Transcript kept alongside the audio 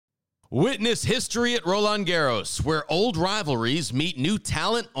Witness history at Roland Garros, where old rivalries meet new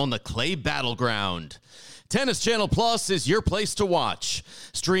talent on the clay battleground. Tennis Channel Plus is your place to watch.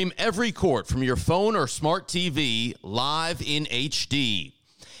 Stream every court from your phone or smart TV live in HD.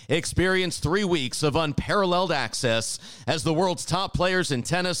 Experience 3 weeks of unparalleled access as the world's top players in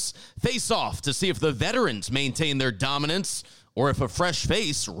tennis face off to see if the veterans maintain their dominance or if a fresh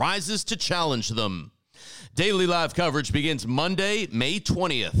face rises to challenge them. Daily live coverage begins Monday, May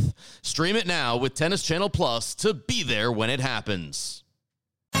 20th. Stream it now with Tennis Channel Plus to be there when it happens.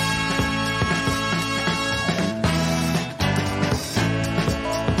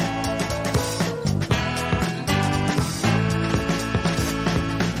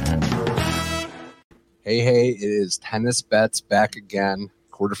 Hey, it is Tennis Bets back again.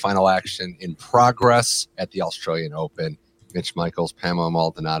 Quarterfinal action in progress at the Australian Open. Mitch Michaels, Pamela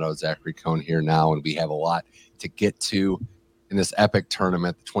Maldonado, Zachary Cohn here now, and we have a lot to get to in this epic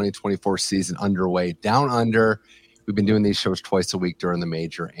tournament. The 2024 season underway down under. We've been doing these shows twice a week during the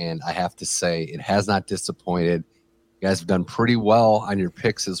major, and I have to say it has not disappointed. You guys have done pretty well on your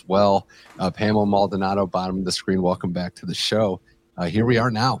picks as well. Pamela Maldonado, bottom of the screen, welcome back to the show. Here we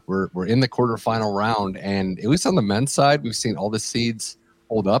are now. We're in the quarterfinal round, and at least on the men's side, we've seen all the seeds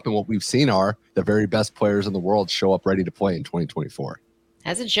hold up, and what we've seen are the very best players in the world show up ready to play in 2024.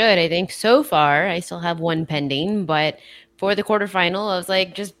 As it should. I think so far I still have one pending, but for the quarterfinal, I was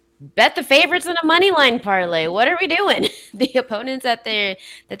like, just bet the favorites in a money line parlay. What are we doing? The opponents that they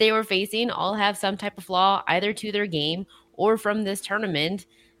were facing all have some type of flaw, either to their game or from this tournament.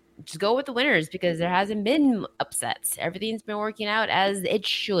 Just go with the winners because there hasn't been upsets. Everything's been working out as it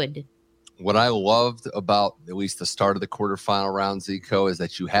should. What I loved about at least the start of the quarterfinal round, Zico, is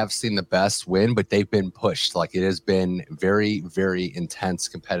that you have seen the best win, but they've been pushed. Like, it has been very, very intense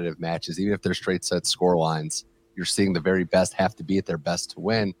competitive matches. Even if they're straight set score lines, you're seeing the very best have to be at their best to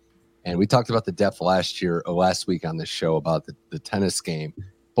win. And we talked about the depth last week on this show about the tennis game.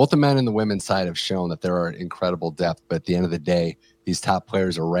 Both the men and the women's side have shown that there are incredible depth, but at the end of the day, these top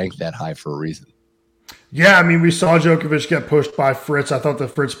players are ranked that high for a reason. Yeah, I mean, we saw Djokovic get pushed by Fritz. I thought that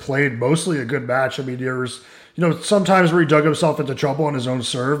Fritz played mostly a good match. I mean, there was, sometimes where he dug himself into trouble on his own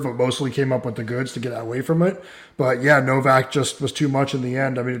serve, but mostly came up with the goods to get away from it. But yeah, Novak just was too much in the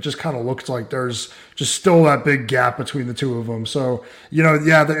end. I mean, it just kind of looks like there's just still that big gap between the two of them. So,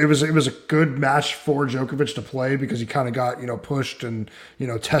 it was a good match for Djokovic to play because he kind of got, pushed and,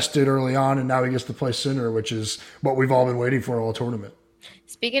 tested early on, and now he gets to play Sinner, which is what we've all been waiting for all tournament.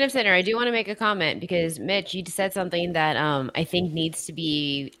 Speaking of Sinner, I do want to make a comment because, Mitch, you said something that I think needs to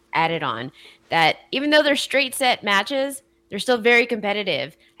be added on, that even though they're straight set matches, they're still very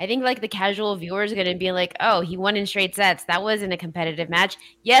competitive. I think like the casual viewers are going to be like, oh, he won in straight sets. That wasn't a competitive match.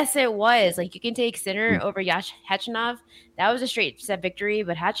 Yes, it was. Like, you can take Sinner over Khachanov. That was a straight set victory,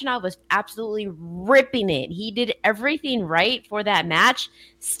 but Khachanov was absolutely ripping it. He did everything right for that match,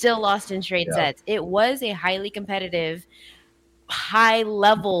 still lost in straight sets. It was a highly competitive high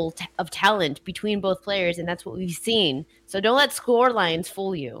level of talent between both players, and that's what we've seen. So don't let score lines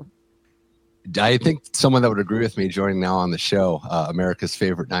fool you. I think someone that would agree with me joining now on the show, America's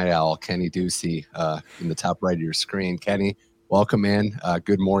favorite night owl, Kenny Ducey, in the top right of your screen. Kenny, welcome in.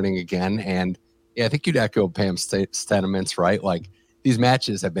 Good morning again. And yeah, I think you'd echo Pam's sentiments, right? Like, these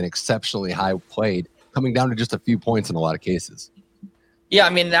matches have been exceptionally high played, coming down to just a few points in a lot of cases. Yeah, I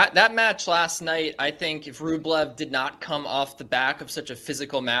mean, that match last night, I think if Rublev did not come off the back of such a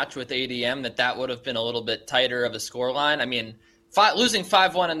physical match with ADM, that would have been a little bit tighter of a scoreline. I mean, losing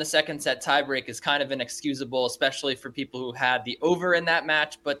 5-1 in the second set tiebreak is kind of inexcusable, especially for people who had the over in that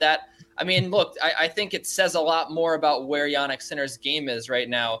match. But look, I think it says a lot more about where Jannik Sinner's game is right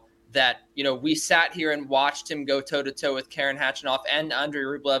now that, we sat here and watched him go toe-to-toe with Karen Khachanov and Andrei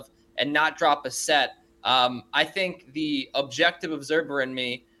Rublev and not drop a set. I think the objective observer in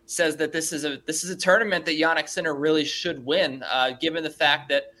me says that this is a tournament that Jannik Sinner really should win, given the fact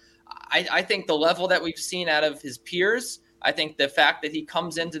that I think the level that we've seen out of his peers, I think the fact that he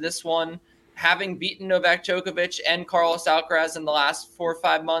comes into this one having beaten Novak Djokovic and Carlos Alcaraz in the last 4 or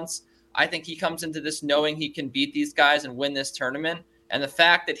 5 months, I think he comes into this knowing he can beat these guys and win this tournament. And the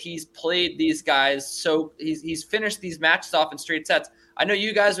fact that he's played these guys, so he's finished these matches off in straight sets. I know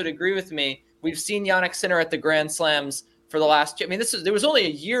you guys would agree with me. We've seen Jannik Sinner at the Grand Slams for the last. I mean, there was only a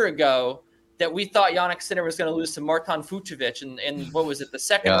year ago that we thought Jannik Sinner was going to lose to Martin Fucsovics in what was it, the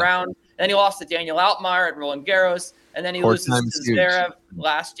second round? And then he lost to Daniel Altmaier at Roland Garros, and then he loses to Zverev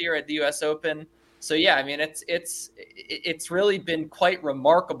last year at the U.S. Open. So yeah, I mean, it's really been quite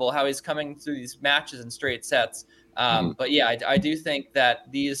remarkable how he's coming through these matches in straight sets. But yeah, I do think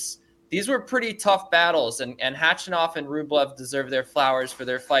that these these were pretty tough battles, and Khachanov and Rublev deserve their flowers for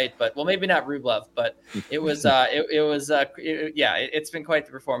their fight, but well, maybe not Rublev, but it was it's been quite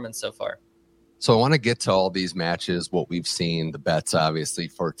the performance so far. So I want to get to all these matches, what we've seen, the bets, obviously,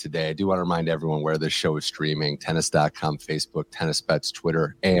 for today. I do want to remind everyone where this show is streaming: tennis.com, Facebook, Tennis Bets,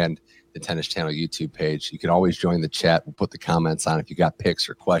 Twitter, and the Tennis Channel YouTube page. You can always join the chat. We'll put the comments on if you got picks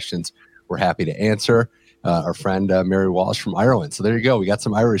or questions. We're happy to answer. Our friend Mary Walsh from Ireland. So there you go. We got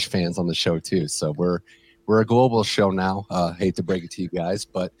some Irish fans on the show too. So we're a global show now. Hate to break it to you guys,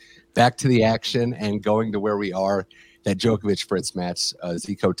 but back to the action and going to where we are. That Djokovic Fritz match,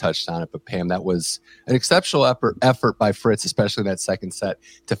 Zico touched on it, but Pam, that was an exceptional effort by Fritz, especially in that second set,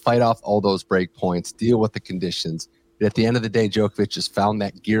 to fight off all those break points, deal with the conditions. But at the end of the day, Djokovic just found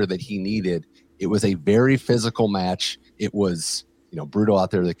that gear that he needed. It was a very physical match. It was, brutal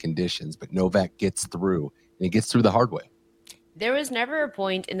out there, the conditions, but Novak gets through, and he gets through the hard way. There was never a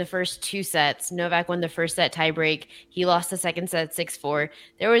point in the first two sets. Novak won the first set tiebreak. He lost the second set 6-4.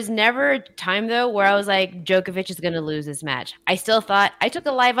 There was never a time, though, where I was like, Djokovic is going to lose this match. I still thought, I took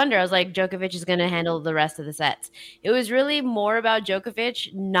a live under. I was like, Djokovic is going to handle the rest of the sets. It was really more about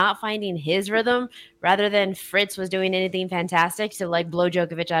Djokovic not finding his rhythm rather than Fritz was doing anything fantastic to blow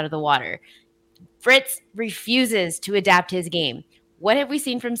Djokovic out of the water. Fritz refuses to adapt his game. What have we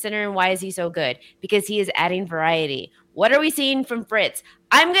seen from Sinner, and why is he so good? Because he is adding variety. What are we seeing from Fritz?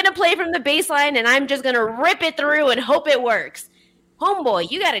 I'm going to play from the baseline, and I'm just going to rip it through and hope it works. Homeboy,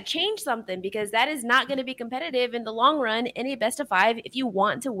 you got to change something, because that is not going to be competitive in the long run in a best of 5 if you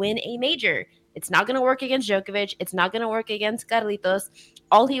want to win a major. It's not going to work against Djokovic. It's not going to work against Carlitos.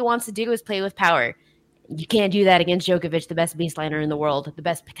 All he wants to do is play with power. You can't do that against Djokovic, the best baseliner in the world, the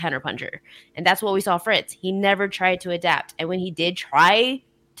best counterpuncher. And that's what we saw Fritz. He never tried to adapt. And when he did try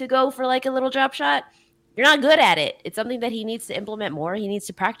to go for a little drop shot, you're not good at it. It's something that he needs to implement more. He needs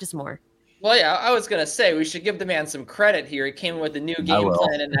to practice more. Well, yeah, I was going to say we should give the man some credit here. He came with a new game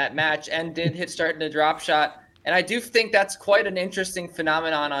plan in that match and did start in a drop shot. And I do think that's quite an interesting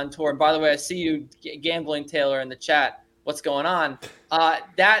phenomenon on tour. And by the way, I see you gambling, Taylor, in the chat. What's going on?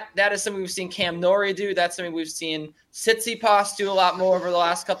 That is something we've seen Cam Norrie do. That's something we've seen Tsitsipas do a lot more over the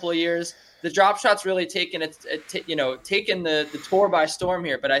last couple of years. The drop shot's really taken the tour by storm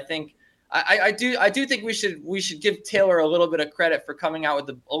here. But I think I do think we should give Taylor a little bit of credit for coming out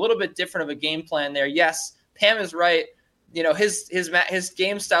with a little bit different of a game plan there. Yes, Pam is right. His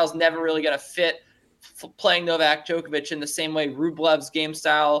game style is never really going to fit playing Novak Djokovic in the same way Rublev's game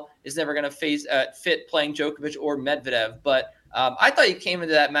style is never going to fit playing Djokovic or Medvedev. But I thought he came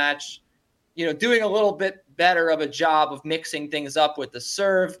into that match, doing a little bit better of a job of mixing things up with the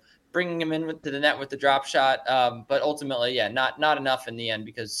serve, bringing him into the net with the drop shot. But ultimately, not enough in the end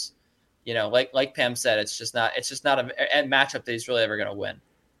because, like Pam said, it's just not a matchup that he's really ever going to win.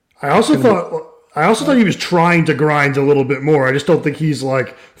 I also thought he was trying to grind a little bit more. I just don't think he's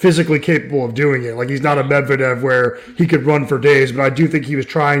physically capable of doing it. He's not a Medvedev where he could run for days, but I do think he was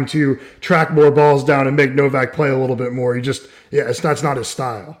trying to track more balls down and make Novak play a little bit more. It's not his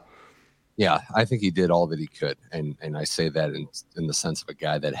style. Yeah, I think he did all that he could. And I say that in the sense of a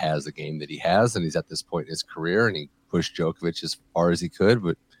guy that has the game that he has, and he's at this point in his career, and he pushed Djokovic as far as he could,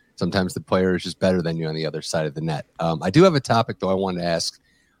 but sometimes the player is just better than you on the other side of the net. I do have a topic, though, I wanted to ask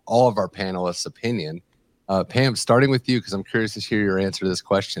all of our panelists' opinion. Pam, starting with you, because I'm curious to hear your answer to this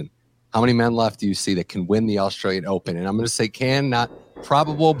question. How many men left do you see that can win the Australian Open? And I'm going to say can, not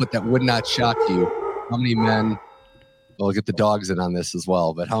probable, but that would not shock you. How many men, we'll get the dogs in on this as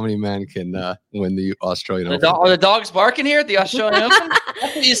well, but how many men can win the Australian Open? Are the dogs barking here at the Australian Open?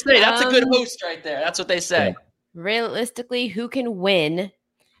 That's what you say. That's a good host right there. That's what they say. Realistically, who can win?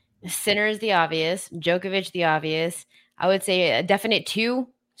 Sinner is the obvious. Djokovic, the obvious. I would say a definite 2.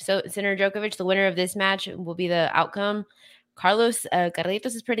 So Sinner Djokovic, the winner of this match, will be the outcome. Carlitos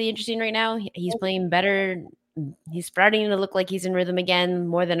is pretty interesting right now. He's playing better. He's starting to look like he's in rhythm again,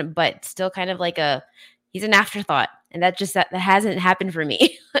 but still kind of he's an afterthought, and that hasn't happened for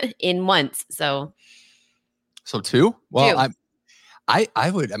me in months. So 2. Well, 2. I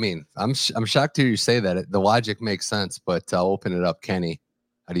would. I mean, I'm shocked to hear you say that. The logic makes sense, but I'll open it up, Kenny.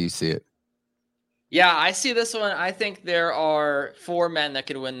 How do you see it? Yeah, I see this one. I think there are 4 men that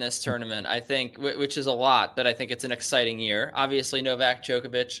could win this tournament. I think, which is a lot, but I think it's an exciting year. Obviously, Novak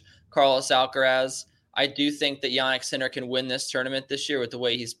Djokovic, Carlos Alcaraz. I do think that Jannik Sinner can win this tournament this year with the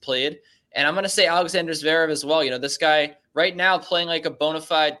way he's played. And I'm going to say Alexander Zverev as well. This guy right now playing like a bona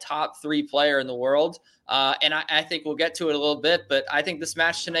fide top 3 player in the world. And I think we'll get to it a little bit, but I think this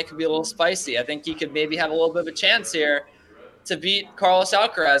match tonight could be a little spicy. I think he could maybe have a little bit of a chance here. to beat Carlos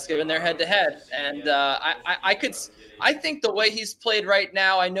Alcaraz, given their head-to-head. And I think the way he's played right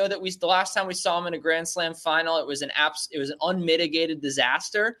now, I know that the last time we saw him in a Grand Slam final, it was an unmitigated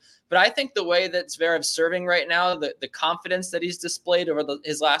disaster. But I think the way that Zverev's serving right now, the confidence that he's displayed over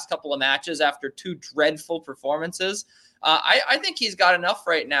his last couple of matches after 2 dreadful performances, I think he's got enough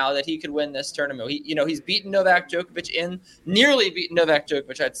right now that he could win this tournament. He's beaten nearly beaten Novak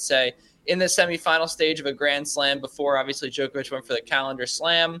Djokovic, I'd say, in the semifinal stage of a Grand Slam before, obviously, Djokovic went for the calendar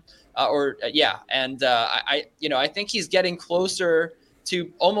slam. I think he's getting closer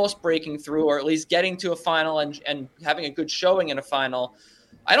to almost breaking through, or at least getting to a final and having a good showing in a final.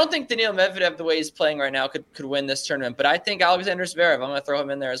 I don't think Daniil Medvedev, the way he's playing right now, could win this tournament. But I think Alexander Zverev, I'm going to throw him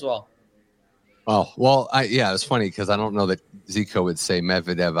in there as well. Oh, well, it's funny because I don't know that Zico would say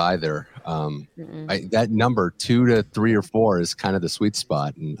Medvedev either. That number 2 to 3 or 4 is kind of the sweet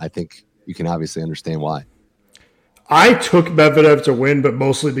spot, and I think you can obviously understand why. I took Medvedev to win, but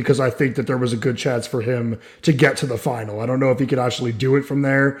mostly because I think that there was a good chance for him to get to the final. I don't know if he could actually do it from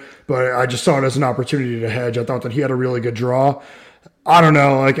there, but I just saw it as an opportunity to hedge. I thought that he had a really good draw. I don't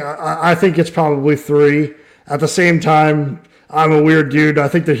know. I think it's probably 3. At the same time, I'm a weird dude. I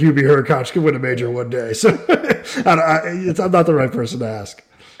think that Hubie Hurkacz could win a major one day. So I'm not the right person to ask.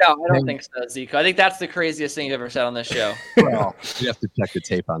 No, I don't think so, Zico. I think that's the craziest thing you've ever said on this show. Well, you have to check the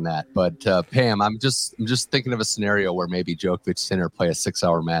tape on that. But Pam, I'm just thinking of a scenario where maybe Djokovic Sinner play a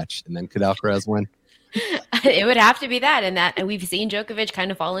 6-hour match, and then could Alcaraz win? It would have to be that, and we've seen Djokovic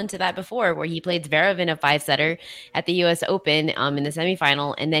kind of fall into that before, where he played Zverev in a 5-setter at the U.S. Open in the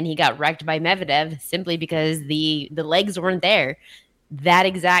semifinal, and then he got wrecked by Medvedev simply because the legs weren't there. That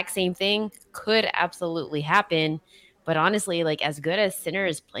exact same thing could absolutely happen, but honestly, as good as Sinner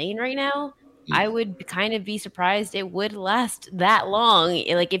is playing right now, I would kind of be surprised it would last that long.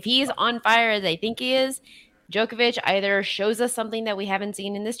 If he's on fire as I think he is, Djokovic either shows us something that we haven't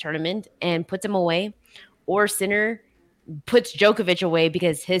seen in this tournament and puts him away, or Sinner puts Djokovic away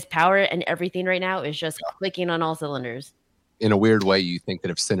because his power and everything right now is just clicking on all cylinders. In a weird way, you think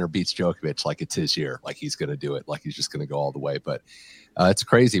that if Sinner beats Djokovic, it's his year, he's going to do it, he's just going to go all the way. But it's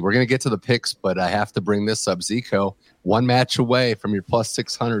crazy. We're going to get to the picks, but I have to bring this up. Zico, 1 match away from your plus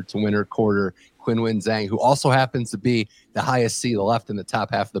 600 to win her quarter. Qinwen Zhang, who also happens to be the highest seed left in the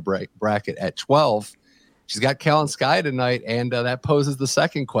top half of the bracket at 12. She's got Kalinskaya tonight, and that poses the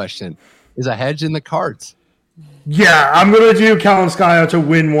second question. Is a hedge in the cards? Yeah, I'm going to do Kalinskaya to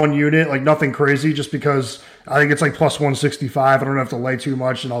win 1 unit, nothing crazy, just because I think it's plus 165. I don't have to lay too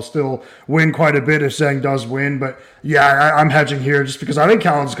much, and I'll still win quite a bit if Zhang does win. But yeah, I'm hedging here just because I think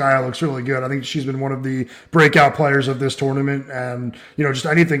Kalinskaya looks really good. I think she's been one of the breakout players of this tournament, and just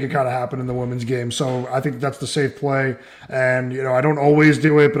anything can kind of happen in the women's game. So I think that's the safe play. And I don't always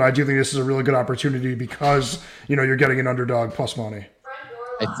do it, but I do think this is a really good opportunity because you're getting an underdog plus money.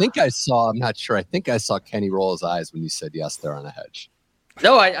 I'm not sure. I think I saw Kenny roll his eyes when you said yes there on a hedge.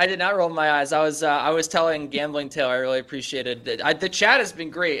 No, I did not roll my eyes. I was telling Gambling Taylor I really appreciated it. The chat has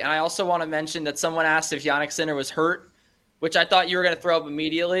been great. And I also want to mention that someone asked if Jannik Sinner was hurt, which I thought you were going to throw up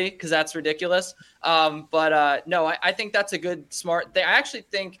immediately because that's ridiculous. No, I think that's a good, smart thing. I actually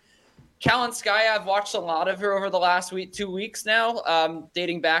think Kalinskaya, I've watched a lot of her over the last 2 weeks now,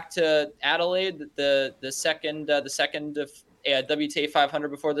 dating back to Adelaide, the second of WTA 500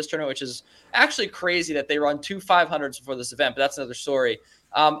 before this tournament, which is actually crazy that they run 2 500s before this event, but that's another story.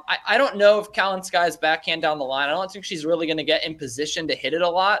 I don't know if Kalinskaya's backhand down the line. I don't think she's really going to get in position to hit it a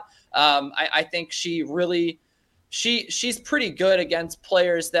lot. I think she's pretty good against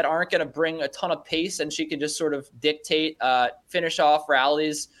players that aren't going to bring a ton of pace, and she can just sort of dictate, finish off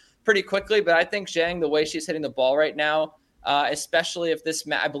rallies pretty quickly. But I think Zhang, the way she's hitting the ball right now, especially if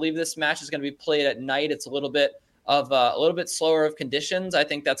I believe this match is going to be played at night, it's a little bit slower of conditions. I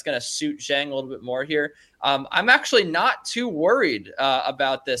think that's going to suit Zhang a little bit more here. I'm actually not too worried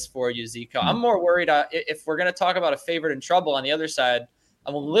about this for you, Zico. I'm more worried if we're going to talk about a favorite in trouble on the other side.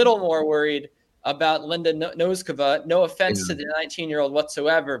 I'm a little more worried about Linda Noskova. No offense to the 19-year-old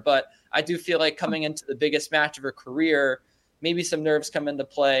whatsoever, but I do feel like coming into the biggest match of her career, maybe some nerves come into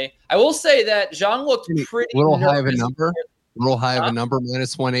play. I will say that Zhang looked pretty high of a number. Real high of a number,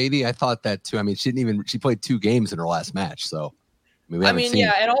 minus 180. I thought that too. I mean, she played 2 games in her last match, so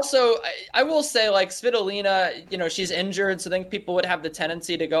and also I will say, Svitolina, she's injured, so I think people would have the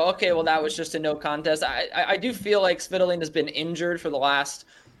tendency to go, okay, well, that was just a no contest. I do feel like Svitolina's been injured for the last.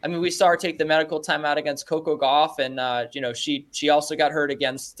 I mean, we saw her take the medical time out against Coco Gauff, and she also got hurt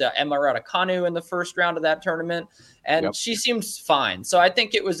against Emma Raducanu in the first round of that tournament, and she seems fine. So I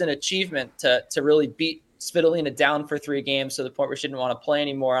think it was an achievement to really beat Svitolina down for 3 games to the point where she didn't want to play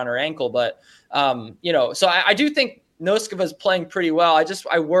anymore on her ankle. But, so I do think Noskova's playing pretty well.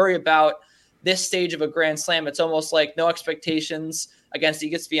 I worry about this stage of a Grand Slam. It's almost like no expectations against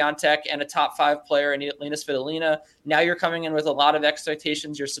Iga Swiatek and a top 5 player in Lena Svitolina. Now you're coming in with a lot of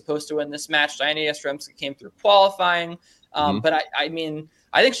expectations. You're supposed to win this match. Diana Yastremska came through qualifying. But I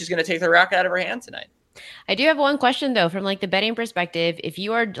think she's going to take the racket out of her hand tonight. I do have one question though, from like the betting perspective. If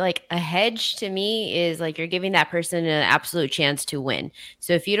you are like a hedge, to me is like you're giving that person an absolute chance to win.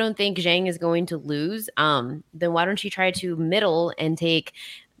 So if you don't think Zhang is going to lose, then why don't you try to middle and take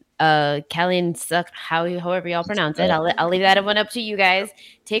Kalyan Suck, however y'all pronounce it. I'll leave that one up to you guys.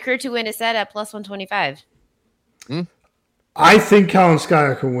 Take her to win a set at plus 125. I think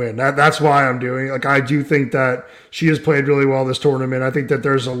Kalinskaya can win. That's why I'm doing it. Like, I do think that she has played really well this tournament. I think that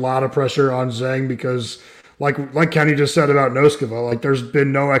there's a lot of pressure on Zhang because, like Kenny just said about Noskova, like there's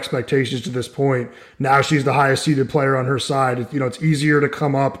been no expectations to this point. Now she's the highest seeded player on her side. It's easier to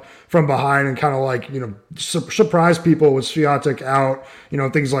come up from behind and kind of like, surprise people with Swiatek out,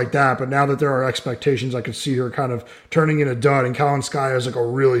 things like that. But now that there are expectations, I could see her kind of turning in a dud. And Kalinskaya is like a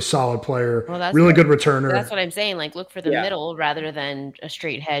really solid player, really good returner. That's what I'm saying. Like, look for the middle rather than a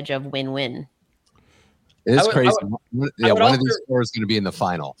straight hedge of win-win. It is crazy. One of these four is going to be in the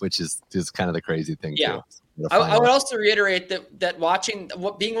final, which is kind of the crazy thing too. I would also reiterate that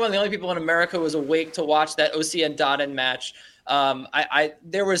being one of the only people in America who was awake to watch that Ocean Dodin match.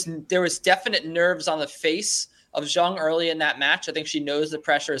 There was definite nerves on the face of Zhang early in that match. I think she knows the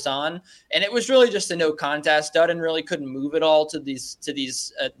pressure is on, and it was really just a no contest. Dodin really couldn't move at all to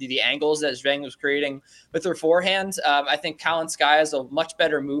the angles that Zhang was creating with her forehand. I think Kalinskaya is a much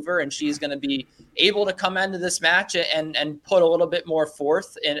better mover, and she's going to be able to come into this match and put a little bit more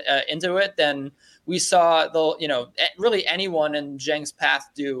forth into it than we saw really anyone in Zhang's path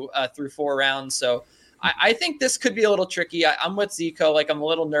do through 4 rounds. So I think this could be a little tricky. I'm with Zico. Like, I'm a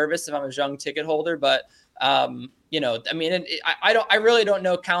little nervous if I'm a Zhang ticket holder, but I really don't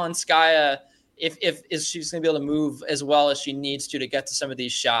know Kalinskaya if she's going to be able to move as well as she needs to get to some of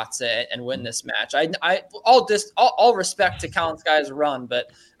these shots and win this match. All respect to Kalinskaya's run,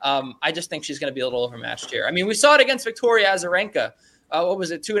 but I just think she's going to be a little overmatched here. I mean, we saw it against Victoria Azarenka. What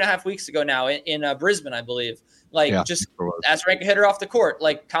was it, 2.5 weeks ago now in Brisbane, I believe. Azarenka hit her off the court.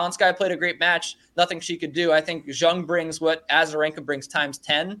 Like, Kalinskaya played a great match. Nothing she could do. I think Zhang brings what Azarenka brings times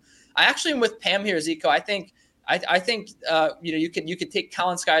 10. I actually am with Pam here, Zico. I think you could take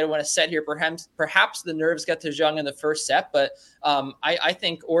Kalinskaya to win a set here. Perhaps the nerves get to Zhang in the first set, but I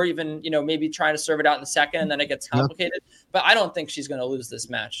think, or even maybe trying to serve it out in the second and then it gets complicated. But I don't think she's going to lose this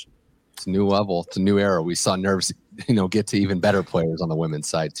match. It's a new level. It's a new era. We saw nerves, get to even better players on the women's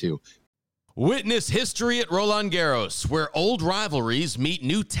side too. Witness history at Roland Garros, where old rivalries meet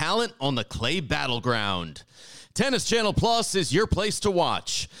new talent on the clay battleground. Tennis Channel Plus is your place to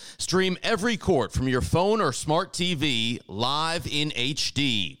watch. Stream every court from your phone or smart TV live in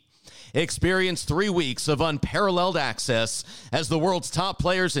HD. Experience 3 weeks of unparalleled access as the world's top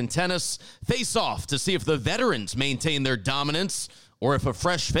players in tennis face off to see if the veterans maintain their dominance or if a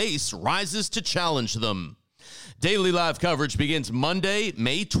fresh face rises to challenge them. Daily live coverage begins Monday,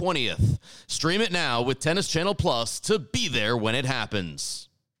 May 20th. Stream it now with Tennis Channel Plus to be there when it happens.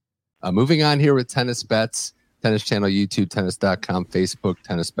 Moving on here with tennis bets. Tennis Channel, YouTube, tennis.com, Facebook,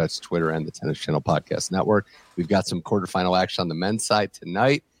 Tennis Bets, Twitter, and the Tennis Channel Podcast Network. We've got some quarterfinal action on the men's side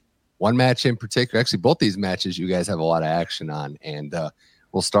tonight. One match in particular, actually both these matches you guys have a lot of action on. And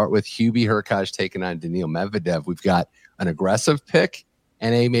we'll start with Hubie Hurkacz taking on Daniil Medvedev. We've got an aggressive pick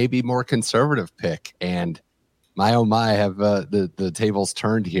and a maybe more conservative pick. And my, oh my, have the tables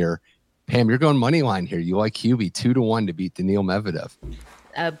turned here. Pam, you're going money line here. You like Hubie 2-1 to beat Daniil Medvedev.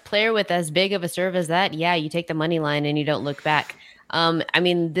 A player with as big of a serve as that, you take the money line and you don't look back.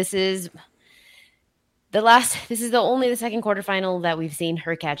 This is the second quarterfinal that we've seen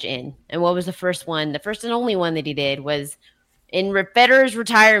Hurkacz in. And what was the first one? The first and only one that he did was in Federer's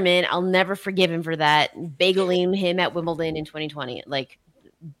retirement. I'll never forgive him for that. Bageling him at Wimbledon in 2020. Like,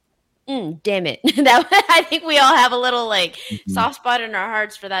 damn it. I think we all have a little soft spot in our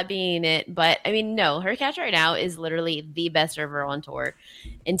hearts for that being it. But no, Hurkacz right now is literally the best server on tour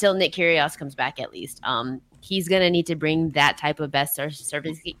until Nick Kyrgios comes back, at least. He's going to need to bring that type of best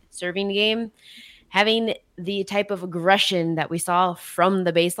serving game. Having the type of aggression that we saw from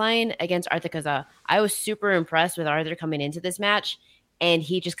the baseline against Arthur Kaza. I was super impressed with Arthur coming into this match. And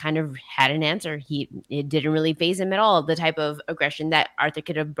he just kind of had an answer. It didn't really faze him at all, the type of aggression that Arthur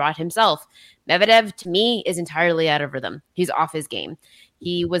could have brought himself. Medvedev, to me, is entirely out of rhythm. He's off his game.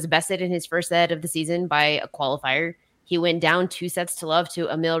 He was bested in his first set of the season by a qualifier. He went down 2-0 to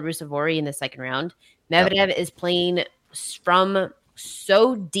Emil Rusevori in the second round. Medvedev is playing from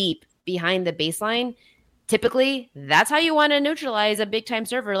so deep behind the baseline Typically, that's how you want to neutralize a big-time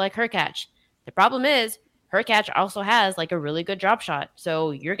server like Hurkacz. The problem is, Hurkacz also has like a really good drop shot.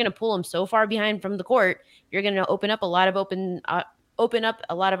 So you're going to pull him so far behind from the court, you're going to open up a lot of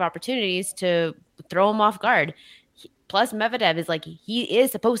opportunities to throw him off guard. Plus, Medvedev is like, he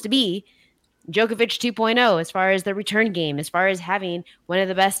is supposed to be Djokovic 2.0 as far as the return game, as far as having one of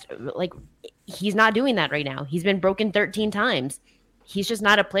the best. Like, he's not doing that right now. He's been broken 13 times. He's just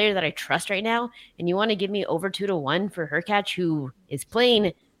not a player that I trust right now. And you want to give me over 2-1 for Hurkacz, who is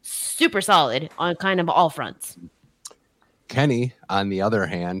playing super solid on kind of all fronts. Kenny, on the other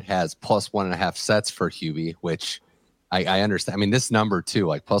hand, has plus 1.5 sets for Hubie, which I understand. I mean, this number too,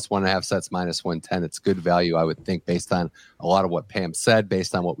 like plus 1.5 sets minus 110, it's good value, I would think, based on a lot of what Pam said,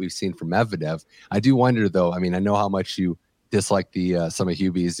 based on what we've seen from Medvedev. I do wonder, though, I mean, I know how much you dislike the some of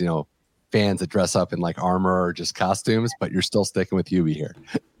Hubie's, fans that dress up in like armor or just costumes, but you're still sticking with Hubie here.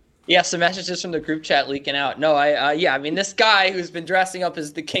 Yeah, some messages from the group chat leaking out. No, I mean, this guy who's been dressing up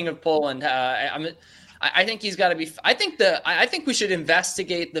as the king of Poland, I think he's got to be. I think we should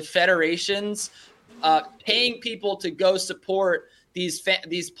investigate the federations paying people to go support these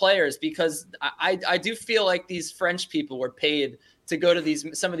players, because I do feel like these French people were paid to go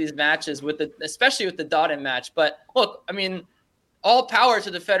to some of these matches especially with the Dodin match. But look, I mean, all power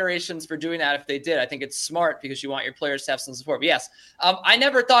to the federations for doing that if they did. I think it's smart because you want your players to have some support. But yes, I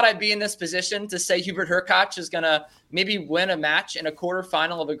never thought I'd be in this position to say Hubert Hurkacz is going to maybe win a match in a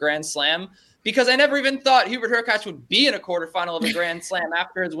quarterfinal of a Grand Slam, because I never even thought Hubert Hurkacz would be in a quarterfinal of a Grand Slam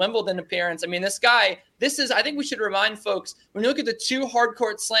after his Wimbledon appearance. I mean, this guy, I think we should remind folks, when you look at the 2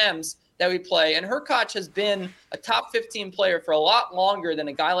 hardcourt slams that we play, and Hurkacz has been a top 15 player for a lot longer than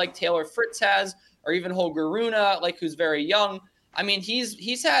a guy like Taylor Fritz has, or even Holger Rune, who's very young. I mean,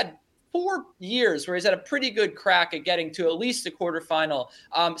 he's had 4 years where he's had a pretty good crack at getting to at least a quarterfinal,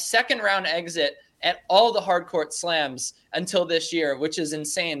 second round exit at all the hardcourt slams until this year, which is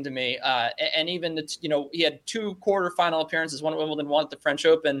insane to me. And even he had 2 quarterfinal appearances, one at Wimbledon, one at the French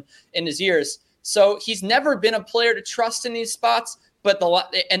Open in his years. So he's never been a player to trust in these spots. But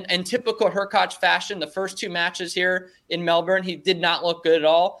in typical Hurkacz fashion, the first 2 matches here in Melbourne, he did not look good at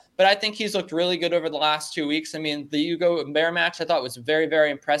all. But I think he's looked really good over the last 2 weeks. I mean, the Hugo Humbert match I thought was very, very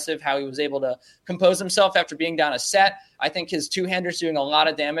impressive, how he was able to compose himself after being down a set. I think his 2-hander's doing a lot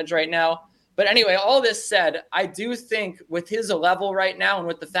of damage right now. But anyway, all this said, I do think with his level right now and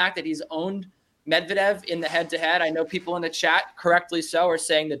with the fact that he's owned Medvedev in the head-to-head, I know people in the chat, correctly so, are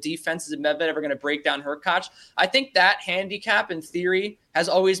saying the defenses of Medvedev are going to break down Hurkacz. I think that handicap, in theory, has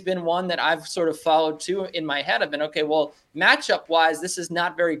always been one that I've sort of followed too in my head. I've been, okay, well, matchup-wise, this is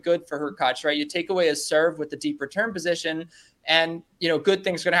not very good for Hurkacz, right? You take away his serve with the deep return position, and, good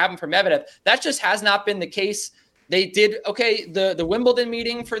things are going to happen for Medvedev. That just has not been the case. They did, the Wimbledon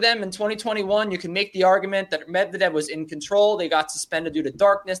meeting for them in 2021, you can make the argument that Medvedev was in control. They got suspended due to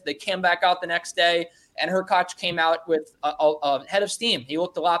darkness. They came back out the next day, and Hurkacz came out with a head of steam. He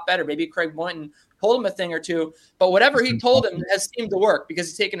looked a lot better. Maybe Craig Boynton told him a thing or two, but whatever he told him has seemed to work, because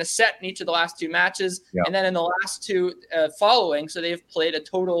he's taken a set in each of the last 2 matches, and then in the last 2 following, so they've played a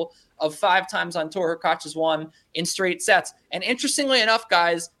total of 5 times on tour. Hurkacz has won in straight sets. And interestingly enough,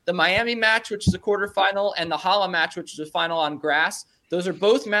 guys, the Miami match, which is a quarterfinal, and the Halle match, which is a final on grass, those are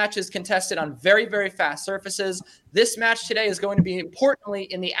both matches contested on very, very fast surfaces. This match today is going to be, importantly,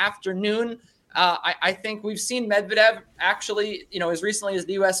 in the afternoon. I think we've seen Medvedev actually, as recently as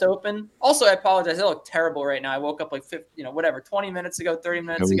the U.S. Open. Also, I apologize. I look terrible right now. I woke up like 20 minutes ago, 30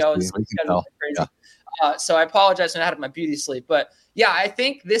 minutes ago. It's crazy. Yeah. So I apologize when I had my beauty sleep. But yeah, I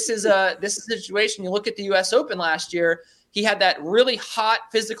think this is a situation. You look at the U.S. Open last year. He had that really hot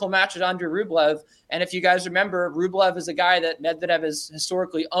physical match with Andrei Rublev. And if you guys remember, Rublev is a guy that Medvedev has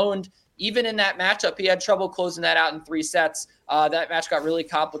historically owned. Even in that matchup, he had trouble closing that out in 3 sets. That match got really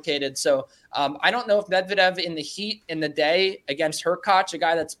complicated. So I don't know if Medvedev in the heat in the day against Hurkacz, a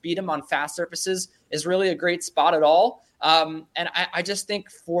guy that's beat him on fast surfaces, is really a great spot at all. And I just think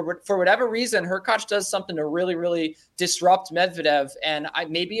for whatever reason, Hurkacz does something to really, really disrupt Medvedev. And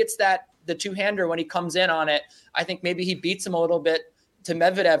maybe it's that the 2-hander when he comes in on it, I think maybe he beats him a little bit to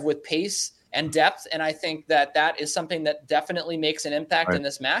Medvedev with pace and depth. And I think that is something that definitely makes an impact in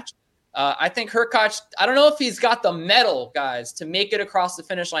this match. I think Hurkacz, I don't know if he's got the mettle, guys, to make it across the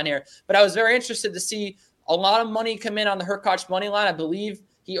finish line here, but I was very interested to see a lot of money come in on the Hurkacz money line. I believe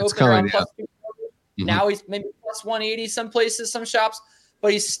he opened around plus 240. Now he's maybe plus 180 some places, some shops,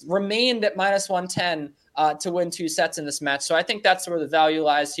 but he's remained at minus 110 to win 2 sets in this match. So I think that's where the value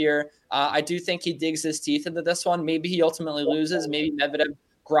lies here. I do think he digs his teeth into this one. Maybe he ultimately loses. Maybe Medvedev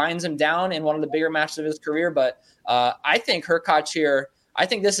grinds him down in one of the bigger matches of his career. But I think Hurkacz here, I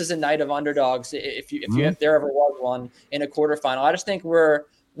think this is a night of underdogs. If there ever was one in a quarterfinal, I just think we're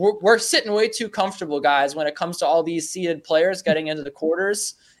sitting way too comfortable, guys, when it comes to all these seeded players getting into the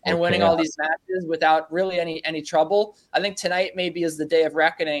quarters and winning all these matches without really any trouble. I think tonight maybe is the day of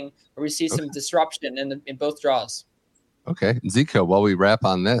reckoning where we see some disruption in both draws. Okay. Zico, while we wrap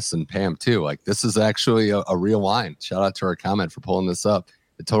on this, and Pam too, like this is actually a real line. Shout out to our comment for pulling this up.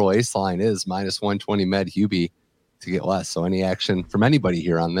 The total ace line is -120 Med Hubie to get less. So any action from anybody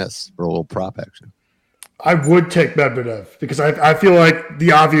here on this for a little prop action? I would take Medvedev because I feel like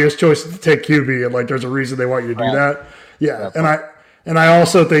the obvious choice is to take QB, and like there's a reason they want you to do that. Yeah, and I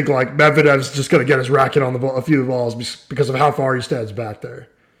also think like Medvedev's just going to get his racket on the ball, a few balls because of how far he stands back there.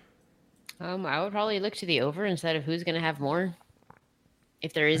 I would probably look to the over instead of who's going to have more,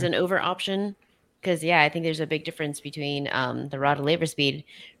 if there is an over option. Because, I think there's a big difference between the raw to labor speed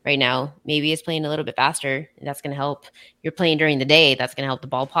right now. Maybe it's playing a little bit faster, and that's going to help. You're playing during the day, that's going to help the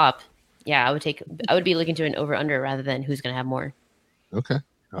ball pop. Yeah, I would be looking to an over under rather than who's going to have more. Okay.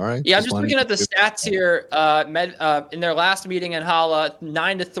 All right. Yeah, I'm just looking at the stats here. In their last meeting in Halle,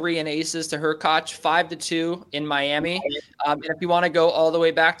 9-3 in aces to Hurkacz, 5-2 in Miami. And if you want to go all the way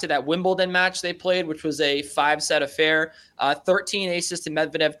back to that Wimbledon match they played, which was a 5-set affair, 13 aces to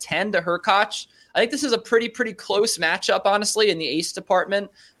Medvedev, 10 to Hurkacz. I think this is a pretty close matchup, honestly, in the ace department.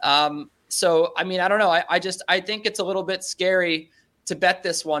 So, I mean, I don't know. I think it's a little bit scary to bet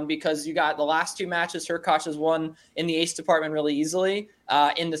this one because you got the last two matches, Hurkacz has won in the ace department really easily.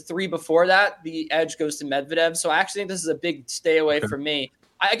 In the three before that, the edge goes to Medvedev. So I actually think this is a big stay away from me.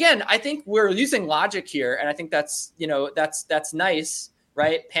 I think we're using logic here, and I think that's nice,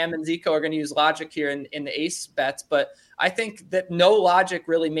 right? Pam and Zico are going to use logic here in the ace bets, but I think that no logic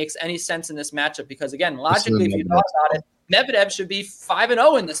really makes any sense in this matchup because, again, logically, if you thought about it, Medvedev should be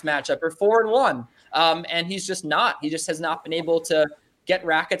 5-0 in this matchup or 4-1, and he's just not. He just has not been able to get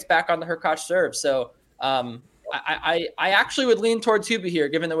rackets back on the Hurkacz serve. So I actually would lean towards Hubie here,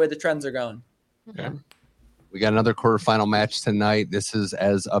 given the way the trends are going. Okay. We got another quarterfinal match tonight. This is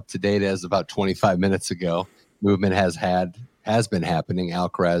as up to date as about 25 minutes ago. Movement has been happening.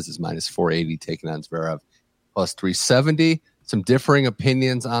 Alcaraz is -480 taking on Zverev +370. Some differing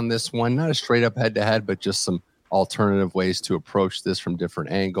opinions on this one. Not a straight up head to head, but just some alternative ways to approach this from different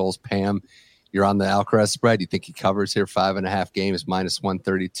angles. Pam, you're on the Alcaraz spread. You think he covers here 5.5 games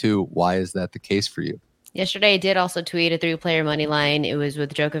 -132. Why is that the case for you? Yesterday, I did also tweet a 3-player money line. It was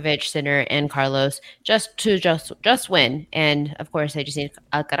with Djokovic, Sinner, and Carlos just win. And of course, I just need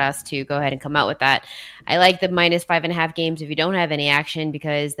Alcaraz to go ahead and come out with that. I like the -5.5 games if you don't have any action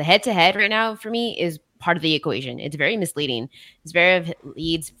because the head-to-head right now for me is part of the equation. It's very misleading. Zverev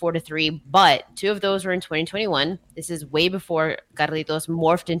leads 4-3, but 2 of those were in 2021. This is way before Carlitos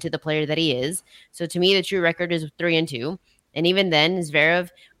morphed into the player that he is. So to me, the true record is 3-2. And even then, Zverev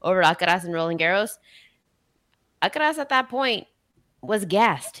over Alcaraz and Roland Garros. Alcaraz at that point was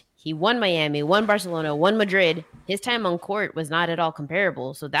gassed. He won Miami, won Barcelona, won Madrid. His time on court was not at all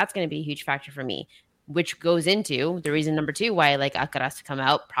comparable. So that's going to be a huge factor for me, which goes into the reason number 2 why I like Alcaraz to come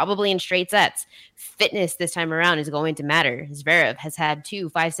out, probably in straight sets. Fitness this time around is going to matter. Zverev has had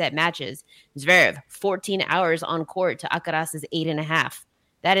 2 5-set matches. Zverev, 14 hours on court to Alcaraz's 8.5.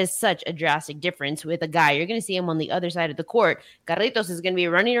 That is such a drastic difference with a guy. You're going to see him on the other side of the court. Carlitos is going to be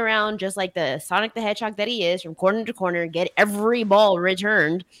running around just like the Sonic the Hedgehog that he is, from corner to corner, get every ball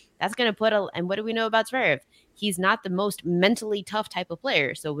returned. That's going to put and what do we know about Zverev? He's not the most mentally tough type of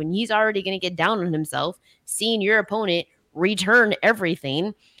player. So when he's already going to get down on himself, seeing your opponent return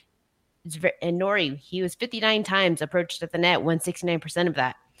everything, and Nori, he was 59 times approached at the net, won 69% of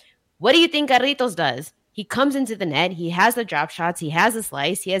that. What do you think Carlitos does? He comes into the net. He has the drop shots. He has a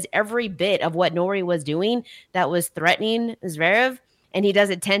slice. He has every bit of what Nori was doing that was threatening Zverev, and he does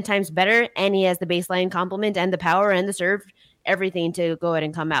it 10 times better, and he has the baseline complement and the power and the serve, everything to go ahead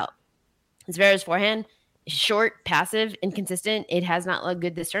and come out. Zverev's forehand, short, passive, inconsistent. It has not looked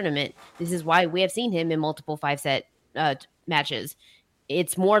good this tournament. This is why we have seen him in multiple 5-set matches.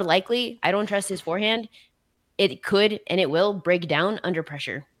 It's more likely, I don't trust his forehand. It could and it will break down under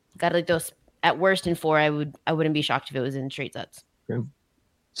pressure. Carlitos at worst in 4, I wouldn't be shocked if it was in straight sets. Okay.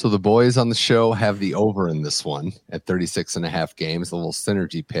 So the boys on the show have the over in this one at 36.5 games, a little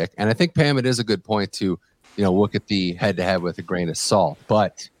synergy pick. And I think, Pam, it is a good point to, look at the head-to-head with a grain of salt.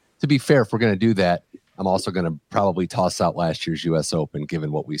 But to be fair, if we're going to do that, I'm also going to probably toss out last year's U.S. Open,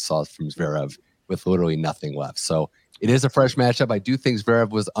 given what we saw from Zverev with literally nothing left. So it is a fresh matchup. I do think Zverev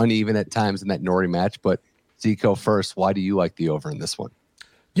was uneven at times in that Nori match. But Zico, first, why do you like the over in this one?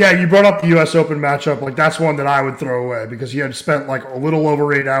 Yeah, you brought up the U.S. Open matchup. Like, that's one that I would throw away because he had spent like a little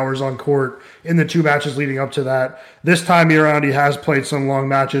over 8 hours on court in the 2 matches leading up to that. This time around, he has played some long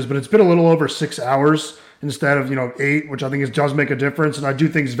matches, but it's been a little over 6 hours instead of 8, which I think does make a difference. And I do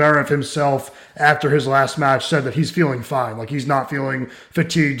think Zverev himself, after his last match, said that he's feeling fine. Like, he's not feeling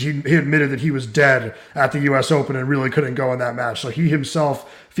fatigued. He admitted that he was dead at the U.S. Open and really couldn't go in that match. So he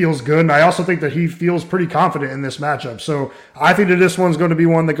himself feels good. And I also think that he feels pretty confident in this matchup. So I think that this one's going to be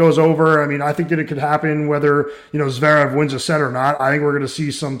one that goes over. I mean, I think that it could happen whether, Zverev wins a set or not. I think we're going to see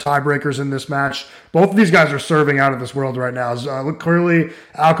some tiebreakers in this match. Both of these guys are serving out of this world right now. Look, clearly,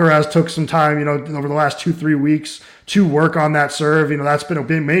 Alcaraz took some time, over the last 2-3 weeks to work on that serve. That's been a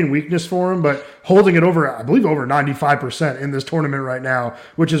big main weakness for him, but holding it over, I believe, over 95% in this tournament right now,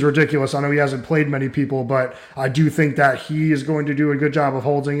 which is ridiculous. I know he hasn't played many people, but I do think that he is going to do a good job of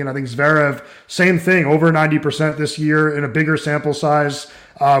holding. And I think Zverev, same thing, over 90% this year in a bigger sample size.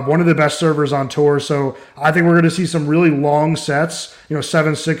 One of the best servers on tour. So I think we're going to see some really long sets,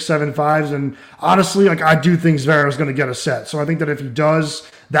 7-6, 7-5s. And honestly, I do think Zverev is going to get a set. So I think that if he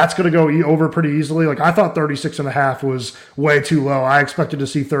does, that's going to go over pretty easily. I thought 36.5 was way too low. I expected to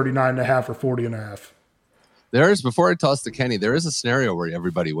see 39.5 or 40.5. Before I toss to Kenny, there is a scenario where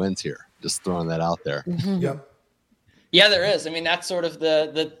everybody wins here. Just throwing that out there. Mm-hmm. Yep. Yeah, there is. I mean, that's sort of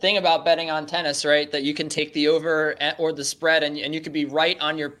the thing about betting on tennis, right? That you can take the over or the spread and you could be right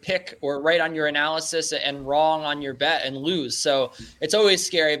on your pick or right on your analysis and wrong on your bet and lose. So it's always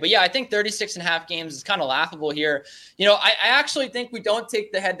scary. But yeah, I think 36.5 games is kind of laughable here. I actually think we don't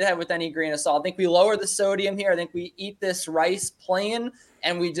take the head-to-head with any grain of salt. I think we lower the sodium here. I think we eat this rice plain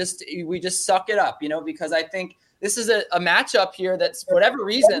and we just suck it up, because I think this is a matchup here that's, for whatever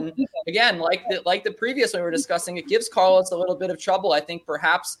reason, again, like the previous one we were discussing, it gives Carlos a little bit of trouble. I think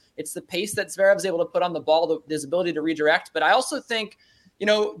perhaps it's the pace that Zverev's able to put on the ball, his ability to redirect. But I also think,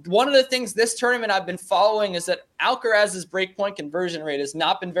 one of the things this tournament I've been following is that Alcaraz's breakpoint conversion rate has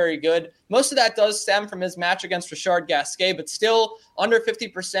not been very good. Most of that does stem from his match against Richard Gasquet, but still under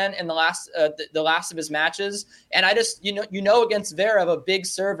 50% in the last of his matches. And I just, against Zverev, a big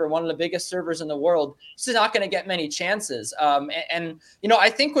server, one of the biggest servers in the world, this is not going to get many chances. I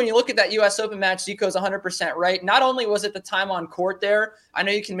think when you look at that U.S. Open match, Zico's 100% right. Not only was it the time on court there, I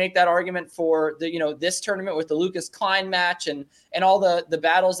know you can make that argument for this tournament with the Lucas Klein match and all the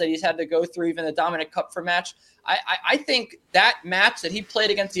battles that he's had to go through, even the Dominic Kupfer match. I think that match that he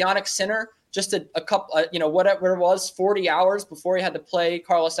played against Jannik Sinner just a couple, whatever it was, 40 hours before he had to play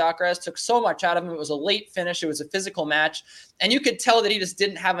Carlos Alcaraz, took so much out of him. It was a late finish. It was a physical match. And you could tell that he just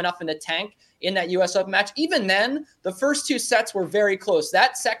didn't have enough in the tank in that U.S. Open match. Even then, the first 2 sets were very close.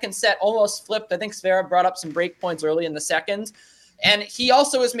 That second set almost flipped. I think Zverev brought up some break points early in the second. And he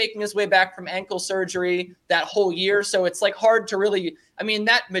also is making his way back from ankle surgery that whole year. So it's hard to really,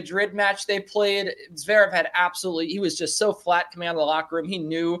 that Madrid match they played, Zverev he was just so flat coming out of the locker room. He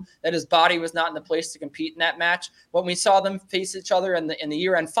knew that his body was not in the place to compete in that match. When we saw them face each other in the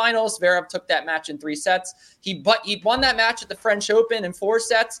year-end finals, Zverev took that match in 3 sets. He won that match at the French Open in 4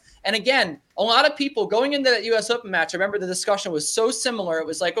 sets. And again, a lot of people going into that U.S. Open match, I remember the discussion was so similar. It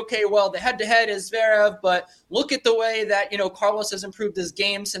was okay, well, the head-to-head is Zverev, but look at the way that, Carlos has improved his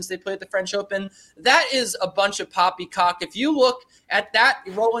game since they played the French Open. That is a bunch of poppycock. If you look at that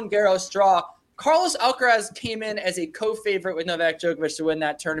Roland Garros draw, Carlos Alcaraz came in as a co-favorite with Novak Djokovic to win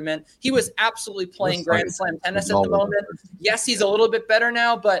that tournament. He was absolutely playing Grand Slam tennis at the moment. Yes, he's a little bit better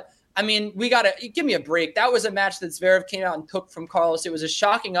now, but we got to give me a break. That was a match that Zverev came out and took from Carlos. It was a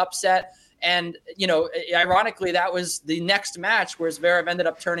shocking upset. And, ironically, that was the next match where Zverev ended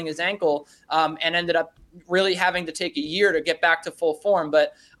up turning his ankle and ended up really having to take a year to get back to full form.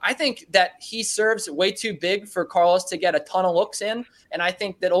 But I think that he serves way too big for Carlos to get a ton of looks in. And I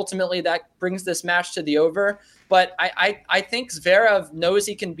think that ultimately that brings this match to the over. But I think Zverev knows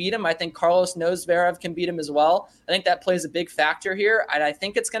he can beat him. I think Carlos knows Zverev can beat him as well. I think that plays a big factor here. And I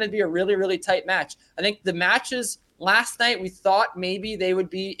think it's going to be a really, really tight match. I think the matches last night, we thought maybe they would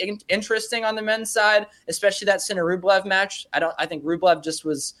be interesting on the men's side, especially that Sinner-Rublev match. I think Rublev just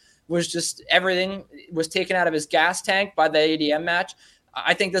was just everything was taken out of his gas tank by the ADM match.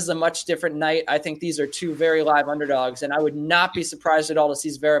 I think this is a much different night. I think these are 2 very live underdogs, and I would not be surprised at all to see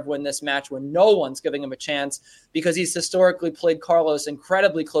Zverev win this match when no one's giving him a chance because he's historically played Carlos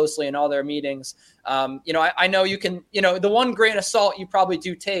incredibly closely in all their meetings. I know you can, the one grain of salt you probably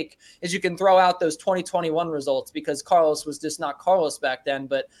do take is you can throw out those 2021 results because Carlos was just not Carlos back then.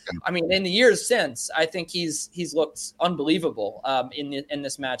 But in the years since, I think he's looked unbelievable in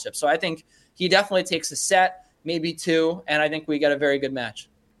this matchup. So I think he definitely takes a set, maybe 2, and I think we get a very good match.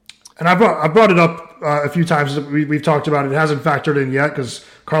 And I brought it up a few times. We've talked about it. It hasn't factored in yet because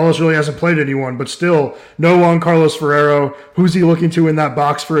Carlos really hasn't played anyone. But still, no Juan Carlos Ferrero. Who's he looking to in that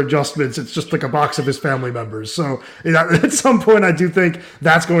box for adjustments? It's just like a box of his family members. So at some point, I do think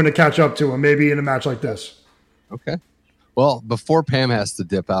that's going to catch up to him, maybe in a match like this. Okay. Well, before Pam has to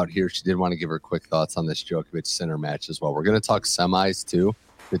dip out here, she did want to give her quick thoughts on this Djokovic Sinner match as well. We're going to talk semis too,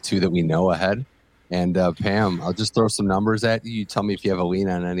 the two that we know ahead. And Pam, I'll just throw some numbers at you. You tell me if you have a lean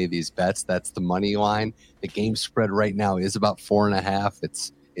on any of these bets. That's the money line. The game spread right now is about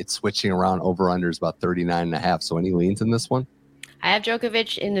 4.5. It's switching around. Over under is about 39.5. So any leans in this one? I have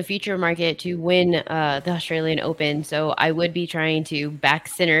Djokovic in the future market to win the Australian Open, so I would be trying to back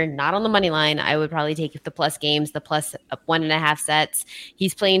Sinner, not on the money line. I would probably take the plus games, the plus 1.5 sets.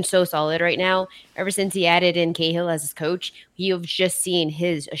 He's playing so solid right now. Ever since he added in Cahill as his coach, you've just seen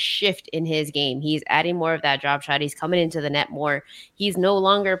a shift in his game. He's adding more of that drop shot. He's coming into the net more. He's no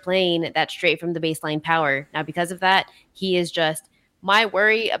longer playing that straight from the baseline power. Now, because of that, he is just my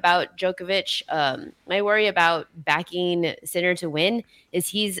worry about Djokovic, my worry about backing Sinner to win is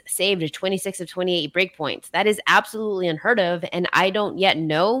he's saved 26 of 28 break points. That is absolutely unheard of. And I don't yet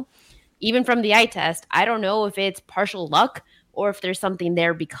know, even from the eye test, I don't know if it's partial luck or if there's something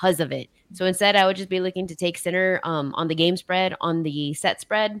there because of it. So instead, I would just be looking to take Sinner on the game spread, on the set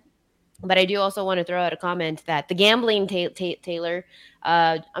spread. But I do also want to throw out a comment that the gambling, Taylor,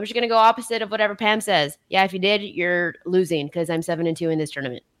 I'm just going to go opposite of whatever Pam says. Yeah, if you did, you're losing because I'm 7-2 in this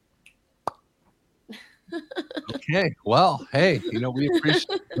tournament. Okay. Well, hey, we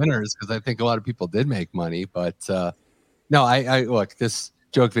appreciate winners because I think a lot of people did make money. But no, I look, this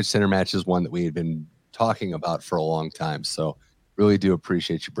Djokovic Sinner match is one that we had been talking about for a long time. So really do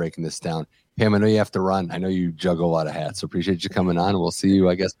appreciate you breaking this down. Pam, I know you have to run. I know you juggle a lot of hats. So appreciate you coming on. And we'll see you,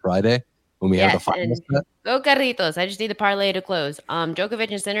 I guess, Friday when we have the final set. Go Carlitos. I just need the parlay to close.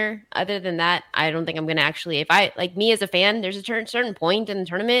 Djokovic and Sinner. Other than that, I don't think I'm going to actually, if I, like me as a fan, there's a certain point in the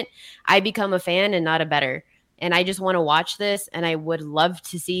tournament, I become a fan and not a bettor. And I just want to watch this. And I would love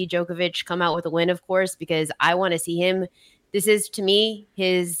to see Djokovic come out with a win, of course, because I want to see him. This is, to me,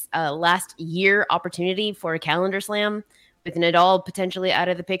 his last year opportunity for a calendar slam. With Nadal potentially out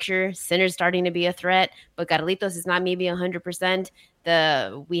of the picture, Sinner's starting to be a threat, but Carlitos is not maybe 100%.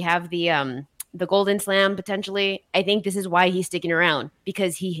 We have the Golden Slam potentially. I think this is why he's sticking around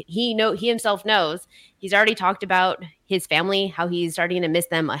because he himself knows. He's already talked about his family, how he's starting to miss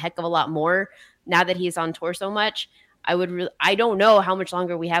them a heck of a lot more now that he's on tour so much. I don't know how much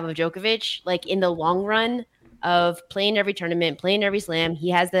longer we have of Djokovic. Like in the long run of playing every tournament, playing every slam,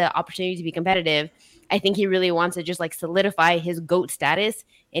 he has the opportunity to be competitive. I think he really wants to just like solidify his GOAT status.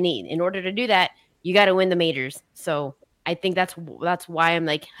 And in order to do that, you got to win the majors. So I think that's why I'm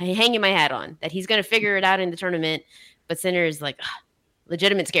like hanging my hat on that he's going to figure it out in the tournament. But Sinner is like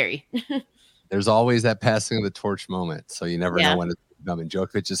legitimate scary. There's always that passing of the torch moment. So you never know when it's coming.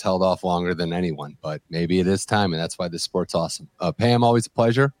 Djokovic has held off longer than anyone, but maybe it is time. And that's why this sport's awesome. Pam, always a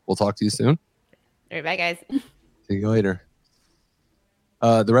pleasure. We'll talk to you soon. All right, bye, guys. See you later.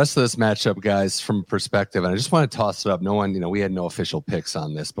 The rest of this matchup, guys, from perspective, and I just want to toss it up. No one, we had no official picks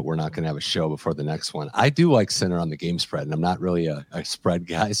on this, but we're not going to have a show before the next one. I do like Sinner on the game spread, and I'm not really a spread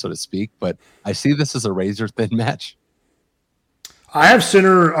guy, so to speak, but I see this as a razor-thin match. I have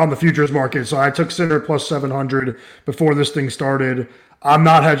Sinner on the futures market, so I took Sinner plus 700 before this thing started. I'm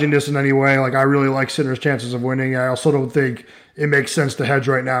not hedging this in any way. Like, I really like Sinner's chances of winning. I also don't think it makes sense to hedge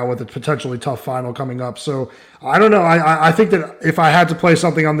right now with a potentially tough final coming up. So I don't know. I think that if I had to play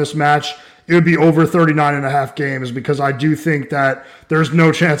something on this match, it would be over 39.5 games because I do think that there's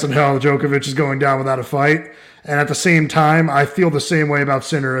no chance in hell Djokovic is going down without a fight. And at the same time, I feel the same way about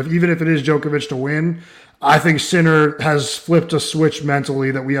Sinner. Even if it is Djokovic to win, I think Sinner has flipped a switch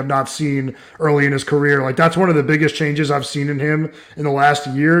mentally that we have not seen early in his career. Like, that's one of the biggest changes I've seen in him in the last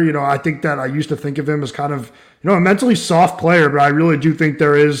year. I think that I used to think of him as kind of, a mentally soft player, but I really do think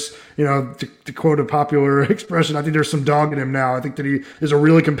there is, to quote a popular expression, I think there's some dog in him now. I think that he is a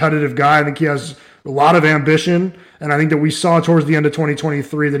really competitive guy. I think he has a lot of ambition. And I think that we saw towards the end of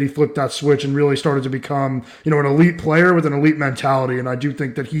 2023 that he flipped that switch and really started to become, an elite player with an elite mentality. And I do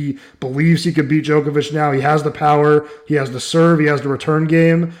think that he believes he could beat Djokovic now. He has the power. He has the serve. He has the return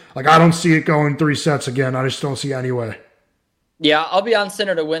game. Like, I don't see it going 3 sets again. I just don't see any way. Yeah, I'll be on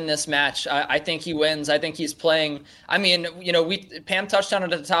Sinner to win this match. I think he wins. I think he's playing. I mean, Pam touched on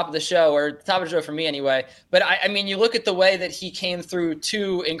it at the top of the show, or the top of the show for me anyway. But I mean, you look at the way that he came through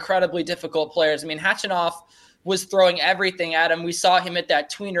two incredibly difficult players. I mean, Khachanov was throwing everything at him. We saw him hit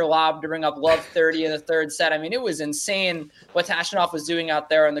that tweener lob to bring up love 30 in the third set. I mean, it was insane what Khachanov was doing out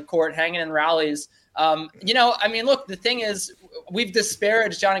there on the court, hanging in rallies. I mean, look, the thing is, we've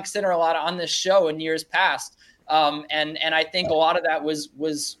disparaged Jannik Sinner a lot on this show in years past. And I think a lot of that was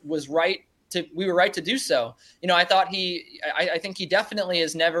right. We were right to do so. I thought I think he definitely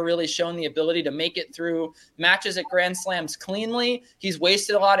has never really shown the ability to make it through matches at Grand Slams cleanly. He's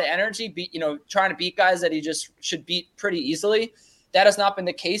wasted a lot of energy, trying to beat guys that he just should beat pretty easily. That has not been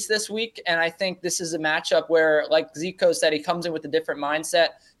the case this week. And I think this is a matchup where, like Zico said, he comes in with a different mindset.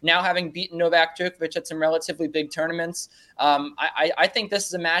 Now having beaten Novak Djokovic at some relatively big tournaments, I think this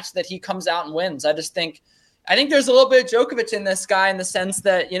is a match that he comes out and wins. I think there's a little bit of Djokovic in this guy in the sense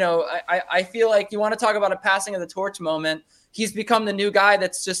that, I feel like you want to talk about a passing of the torch moment. He's become the new guy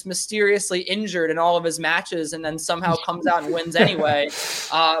that's just mysteriously injured in all of his matches and then somehow comes out and wins anyway.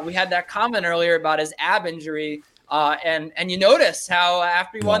 We had that comment earlier about his ab injury. And you notice how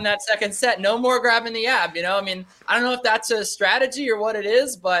after he won that second set, no more grabbing the ab, I mean, I don't know if that's a strategy or what it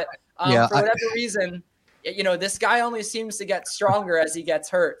is, but for whatever reason, this guy only seems to get stronger as he gets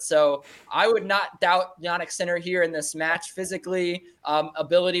hurt. So I would not doubt Jannik Sinner here in this match physically,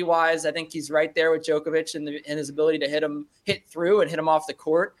 ability wise. I think he's right there with Djokovic in his ability to hit through and hit him off the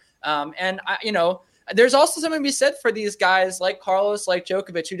court. There's also something to be said for these guys like Carlos, like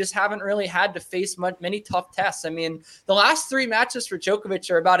Djokovic, who just haven't really had to face many tough tests. I mean, the last 3 matches for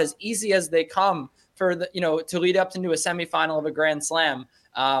Djokovic are about as easy as they come for to lead up into a semifinal of a Grand Slam.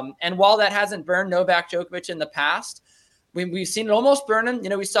 And while that hasn't burned Novak Djokovic in the past, we've seen it almost burn him.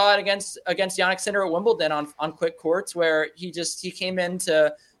 We saw it against Jannik Sinner at Wimbledon on quick courts where he came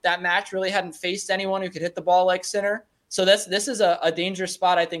into that match, really hadn't faced anyone who could hit the ball like Sinner. So this is a dangerous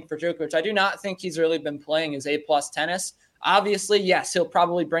spot, I think, for Djokovic. I do not think he's really been playing his A+ tennis. Obviously, yes, he'll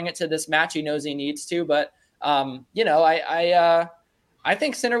probably bring it to this match. He knows he needs to, but I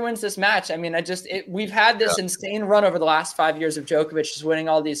think Sinner wins this match. I mean, we've had this insane run over the last 5 years of Djokovic just winning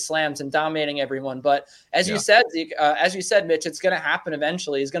all these slams and dominating everyone. But as you said, Zeke, Mitch, it's going to happen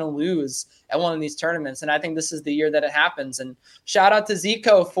eventually. He's going to lose at one of these tournaments, and I think this is the year that it happens. And shout out to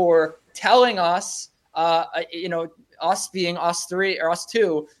Zico for telling us, us being us 3 or us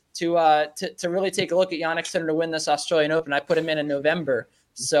 2 to really take a look at Jannik Sinner to win this Australian Open. I put him in November,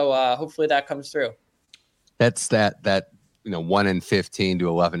 so hopefully that comes through. That's that 1-15 to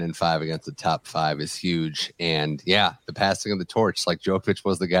 11-5 against the top 5 is huge. And the passing of the torch, like Djokovic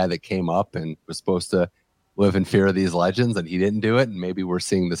was the guy that came up and was supposed to live in fear of these legends, and he didn't do it. And maybe we're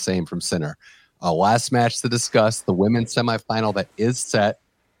seeing the same from Sinner. Last match to discuss, the women's semifinal that is set.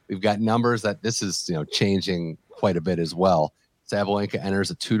 We've got numbers that this is changing quite a bit as well. Sabalenka enters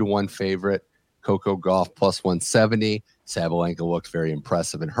a 2-1 favorite. Coco Gauff plus 170. Sabalenka looked very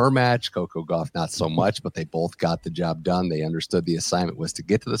impressive in her match. Coco Gauff not so much, but they both got the job done. They understood the assignment was to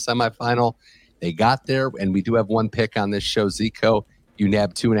get to the semifinal. They got there, and we do have one pick on this show, Zico. You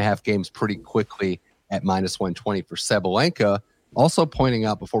nabbed 2.5 games pretty quickly at minus 120 for Sabalenka. Also pointing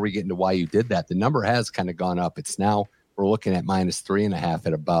out before we get into why you did that, the number has kind of gone up. It's now we're looking at minus 3.5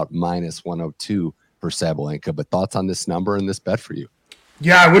 at about minus 102 for Sabalenka. But thoughts on this number and this bet for you?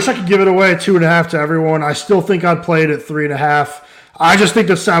 Yeah, I wish I could give it away at 2.5 to everyone. I still think I'd play it at 3.5. I just think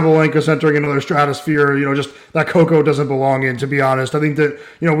that Sabalenka's entering another stratosphere, just that Coco doesn't belong in, to be honest. I think that,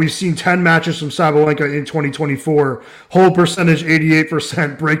 we've seen 10 matches from Sabalenka in 2024. Hold percentage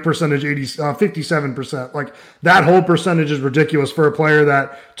 88%, break percentage 57%. Like, that hold percentage is ridiculous for a player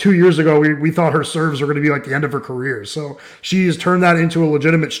that 2 years ago we thought her serves were going to be like the end of her career. So she's turned that into a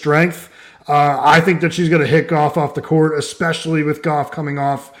legitimate strength. I think that she's going to hit Gauff off the court, especially with Gauff coming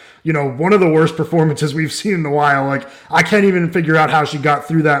off, one of the worst performances we've seen in a while. Like, I can't even figure out how she got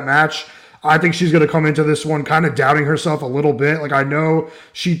through that match. I think she's going to come into this one kind of doubting herself a little bit. Like, I know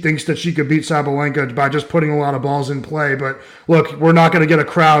she thinks that she could beat Sabalenka by just putting a lot of balls in play. But look, we're not going to get a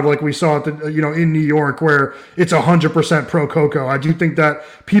crowd like we saw at the, in New York where it's 100% pro Coco. I do think that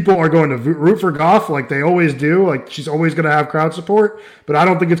people are going to root for Gauff like they always do. Like, she's always going to have crowd support. But I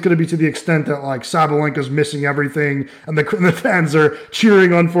don't think it's going to be to the extent that like Sabalenka's missing everything and the fans are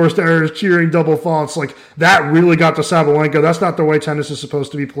cheering unforced errors, cheering double faults. Like, that really got to Sabalenka. That's not the way tennis is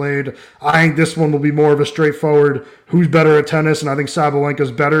supposed to be played. I think this one will be more of a straightforward who's better at tennis, and I think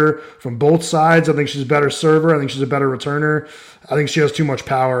Sabalenka's better from both sides. I think she's a better server. I think she's a better returner. I think she has too much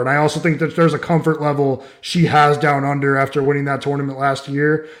power. And I also think that there's a comfort level she has down under after winning that tournament last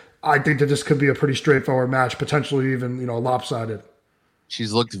year. I think that this could be a pretty straightforward match, potentially even, lopsided.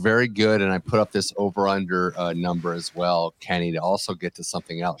 She's looked very good, and I put up this over-under number as well, Kenny, to also get to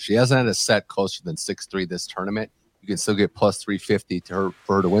something else. She hasn't had a set closer than 6-3 this tournament. You can still get plus 350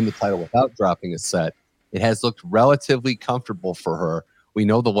 for her to win the title without dropping a set. It has looked relatively comfortable for her. We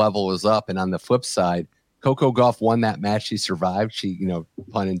know the level is up, and on the flip side, Coco Gauff won that match. She survived. She,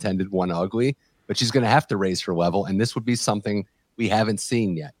 pun intended, won ugly. but she's going to have to raise her level. And this would be something we haven't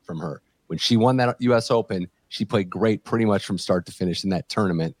seen yet from her. When she won that U.S. Open, she played great pretty much from start to finish in that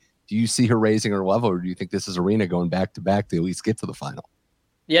tournament. Do you see her raising her level, or do you think this is Arena going back to back to at least get to the final?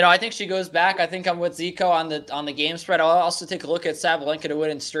 I think she goes back. I think I'm with Zico on the game spread. I'll also take a look at Sabalenka to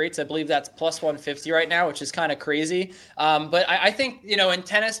win in straights. I believe that's plus 150 right now, which is kind of crazy. But I think, in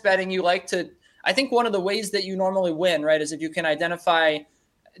tennis betting, I think one of the ways that you normally win, right, is if you can identify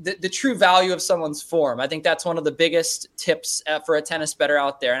the true value of someone's form. I think that's one of the biggest tips for a tennis bettor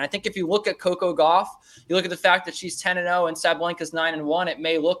out there. And I think if you look at Coco Gauff, you look at the fact that she's 10-0 and Sabalenka's 9-1, it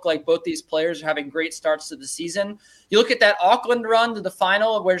may look like both these players are having great starts to the season. You look at that Auckland run to the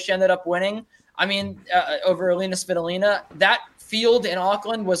final where she ended up winning, over Alina Svitolina, that field in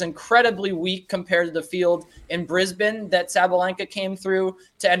Auckland was incredibly weak compared to the field in Brisbane that Sabalenka came through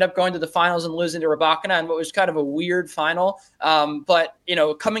to end up going to the finals and losing to Rybakina in what was kind of a weird final. But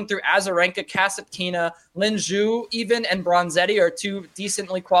coming through Azarenka, Kasatkina, Lin Zhu even, and Bronzetti are two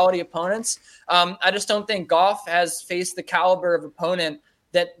decently quality opponents. I just don't think Gauff has faced the caliber of opponent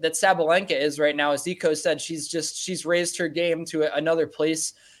that Sabalenka is right now. As Zico said, she's raised her game to another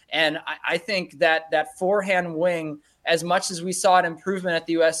place. And I think that forehand wing, as much as we saw an improvement at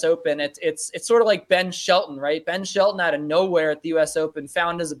the U.S. Open, it's sort of like Ben Shelton, right? Ben Shelton out of nowhere at the U.S. Open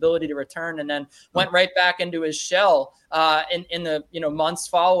found his ability to return and then went right back into his shell in the months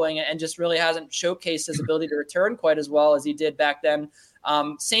following, and just really hasn't showcased his ability to return quite as well as he did back then.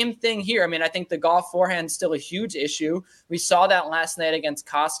 Same thing here. I think the Gauff forehand is still a huge issue. We saw that last night against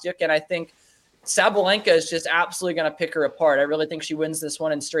Kostyuk, and I think Sabalenka is just absolutely going to pick her apart. I really think she wins this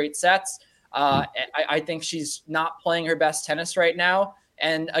one in straight sets. I think she's not playing her best tennis right now.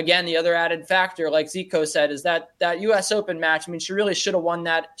 And again, the other added factor, like Zico said, is that U.S. Open match. She really should have won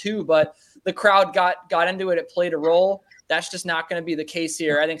that too, but the crowd got into it. It played a role. That's just not going to be the case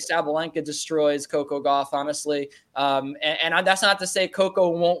here. I think Sabalenka destroys Coco Gauff, honestly. And that's not to say Coco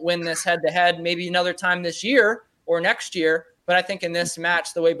won't win this head-to-head maybe another time this year or next year. But I think in this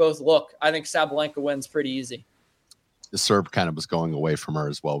match, the way both look, I think Sabalenka wins pretty easy. The serve kind of was going away from her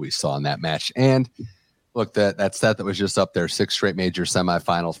as well. We saw in that match. And look, that stat that was just up there, 6 straight major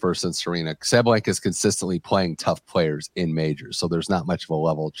semifinals, first in Serena. Sabalenka is consistently playing tough players in majors, so there's not much of a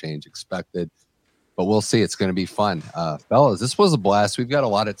level change expected. But we'll see. It's going to be fun. Fellas, this was a blast. We've got a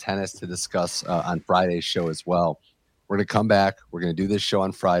lot of tennis to discuss on Friday's show as well. We're going to come back. We're going to do this show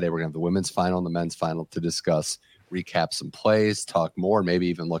on Friday. We're going to have the women's final and the men's final to discuss, recap some plays, talk more, maybe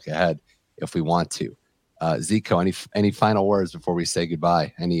even look ahead if we want to. Zico, any final words before we say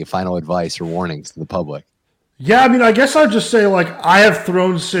goodbye? Any final advice or warnings to the public? Yeah, I guess I'd just say, I have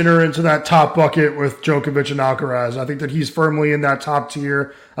thrown Sinner into that top bucket with Djokovic and Alcaraz. I think that he's firmly in that top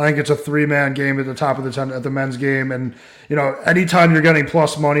tier. I think it's a 3-man game at the top of at the men's game. And, anytime you're getting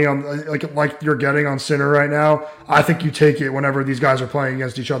plus money on like you're getting on Sinner right now, I think you take it whenever these guys are playing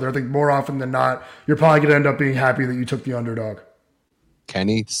against each other. I think more often than not, you're probably going to end up being happy that you took the underdog.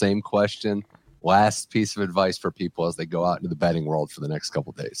 Kenny, same question. Last piece of advice for people as they go out into the betting world for the next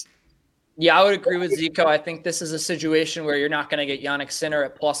couple of days. Yeah, I would agree with Zico. I think this is a situation where you're not going to get Jannik Sinner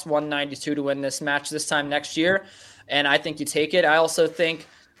at plus 192 to win this match this time next year. And I think you take it. I also think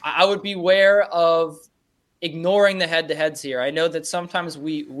I would beware of ignoring the head-to-heads here. I know that sometimes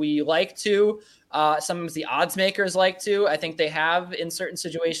we like to, sometimes the odds makers like to. I think they have in certain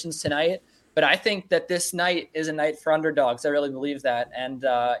situations tonight. But I think that this night is a night for underdogs. I really believe that. And,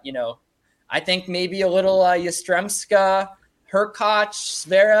 I think maybe a little Yastremska, Hurkacz,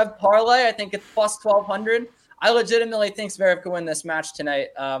 Zverev parlay. I think it's plus 1,200. I legitimately think Zverev could win this match tonight.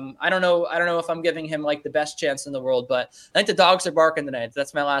 I don't know if I'm giving him the best chance in the world, but I think the dogs are barking tonight.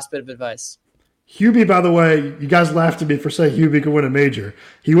 That's my last bit of advice. Hubie, by the way, you guys laughed at me for saying Hubie could win a major.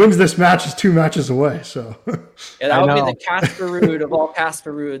 He wins this match, is 2 matches away. So yeah, that would be the Casper Ruud of all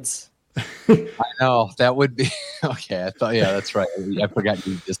Casper Ruuds. I know that would be okay. I thought, yeah, that's right. I forgot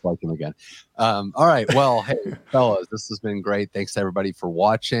you dislike him again. All right. Well, hey, fellas, this has been great. Thanks to everybody for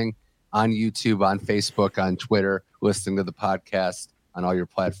watching on YouTube, on Facebook, on Twitter, listening to the podcast on all your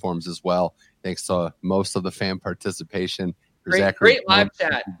platforms as well. Thanks to most of the fan participation. Great live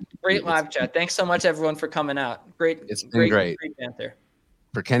chat. Great live chat. Thanks so much, everyone, for coming out. It's been great. Great banter.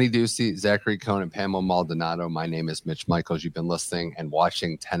 For Kenny Ducey, Zachary Cohn, and Pamela Maldonado, my name is Mitch Michaels. You've been listening and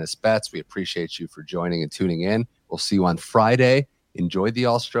watching Tennis Bets. We appreciate you for joining and tuning in. We'll see you on Friday. Enjoy the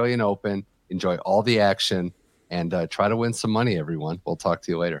Australian Open. Enjoy all the action. And try to win some money, everyone. We'll talk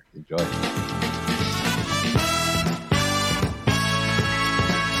to you later. Enjoy.